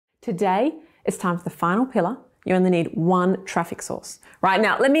Today, it's time for the final pillar. You only need one traffic source. Right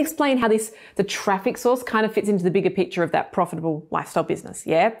now, let me explain how the traffic source kind of fits into the bigger picture of that profitable lifestyle business,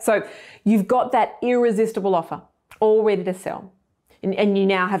 yeah? So you've got that irresistible offer all ready to sell. And you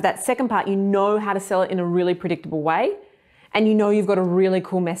now have that second part, you know how to sell it in a really predictable way. And you know you've got a really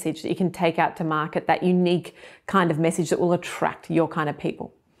cool message that you can take out to market, that unique kind of message that will attract your kind of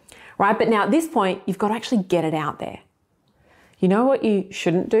people, right? But now at this point, you've got to actually get it out there. You know what you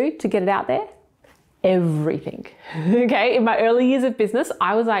shouldn't do to get it out there? Everything, okay? In my early years of business,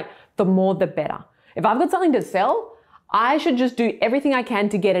 I was like, the more the better. If I've got something to sell, I should just do everything I can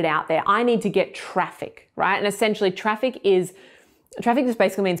to get it out there. I need to get traffic, right? And essentially traffic just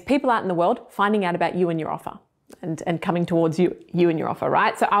basically means people out in the world finding out about you and your offer and coming towards you and your offer,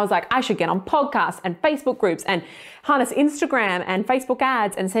 right? So I was like, I should get on podcasts and Facebook groups and harness Instagram and Facebook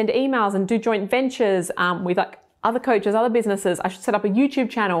ads and send emails and do joint ventures with like other coaches, other businesses. I should set up a YouTube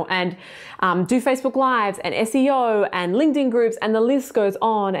channel and do Facebook Lives and SEO and LinkedIn groups, and the list goes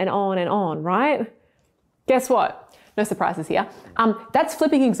on and on and on, right? Guess what? No surprises here. That's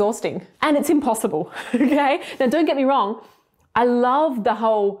flipping exhausting and it's impossible, okay? Now don't get me wrong. I love the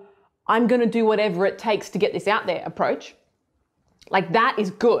whole, I'm gonna do whatever it takes to get this out there approach. Like that is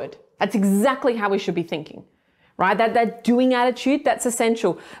good. That's exactly how we should be thinking, right? That doing attitude, that's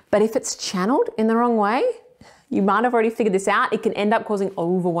essential. But if it's channeled in the wrong way, you might have already figured this out. It can end up causing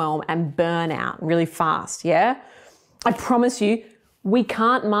overwhelm and burnout really fast, yeah? I promise you, we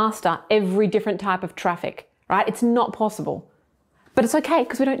can't master every different type of traffic, right? It's not possible. But it's okay,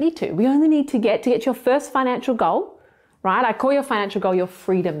 because we don't need to. We only need to get your first financial goal, right? I call your financial goal your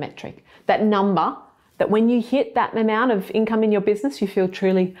freedom metric. That number that when you hit that amount of income in your business, you feel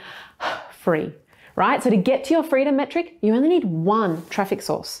truly free, right? So to get to your freedom metric, you only need one traffic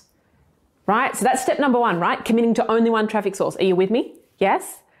source. Right? So that's step number one, right? Committing to only one traffic source. Are you with me?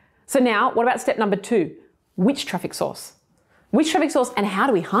 Yes? So now, what about step number two? Which traffic source? Which traffic source, and how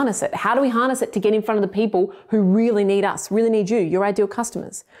do we harness it? How do we harness it to get in front of the people who really need us, really need you, your ideal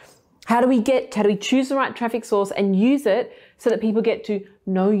customers? How do we choose the right traffic source and use it so that people get to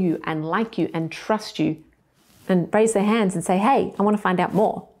know you and like you and trust you and raise their hands and say, hey, I want to find out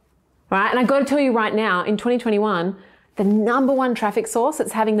more, right? And I've got to tell you right now, in 2021, the number one traffic source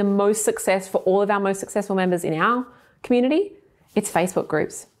that's having the most success for all of our most successful members in our community, it's Facebook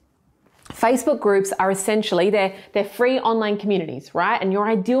groups. Facebook groups are essentially, they're free online communities, right? And your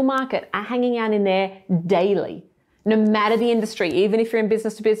ideal market are hanging out in there daily, no matter the industry, even if you're in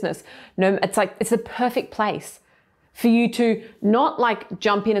business to business. It's the perfect place for you to not like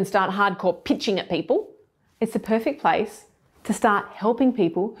jump in and start hardcore pitching at people. It's the perfect place to start helping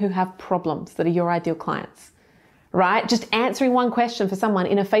people who have problems that are your ideal clients. Right? Just answering one question for someone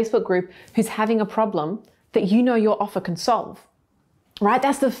in a Facebook group who's having a problem that you know your offer can solve. Right?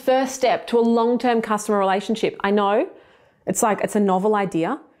 That's the first step to a long-term customer relationship. I know it's a novel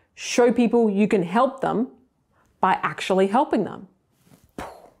idea. Show people you can help them by actually helping them.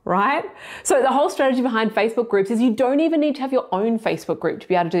 Right? So the whole strategy behind Facebook groups is you don't even need to have your own Facebook group to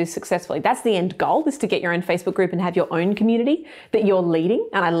be able to do this successfully. That's the end goal, is to get your own Facebook group and have your own community that you're leading.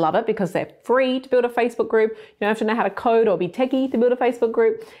 And I love it because they're free to build a Facebook group. You don't have to know how to code or be techie to build a Facebook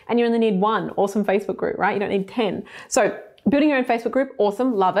group. And you only need one awesome Facebook group, right? You don't need 10. So building your own Facebook group,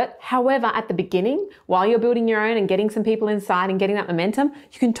 awesome, love it. However, at the beginning, while you're building your own and getting some people inside and getting that momentum,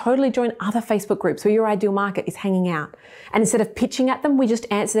 you can totally join other Facebook groups where your ideal market is hanging out. And instead of pitching at them, we just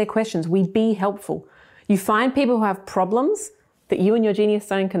answer their questions. We be helpful. You find people who have problems that you and your genius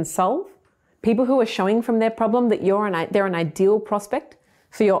zone can solve, people who are showing from their problem that they're an ideal prospect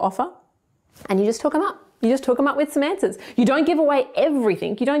for your offer, and you just hook them up. You just hook them up with some answers. You don't give away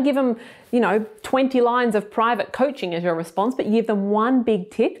everything. You don't give them, 20 lines of private coaching as your response, but you give them one big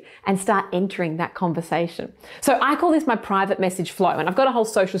tip and start entering that conversation. So I call this my private message flow. And I've got a whole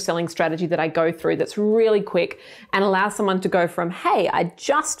social selling strategy that I go through that's really quick and allows someone to go from, hey, I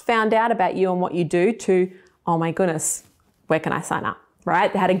just found out about you and what you do, to, oh my goodness, where can I sign up,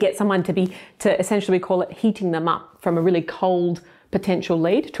 right? How to get someone to essentially, we call it heating them up from a really cold potential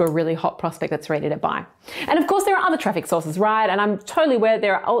lead to a really hot prospect that's ready to buy. And of course, there are other traffic sources, right? And I'm totally aware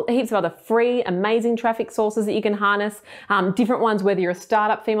there are heaps of other free, amazing traffic sources that you can harness. Different ones, whether you're a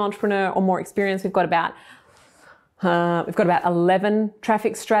startup female entrepreneur or more experienced. We've got about 11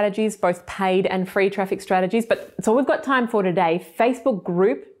 traffic strategies, both paid and free traffic strategies. But it's all we've got time for today. Facebook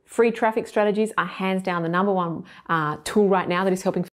group free traffic strategies are hands down the number one tool right now that is helping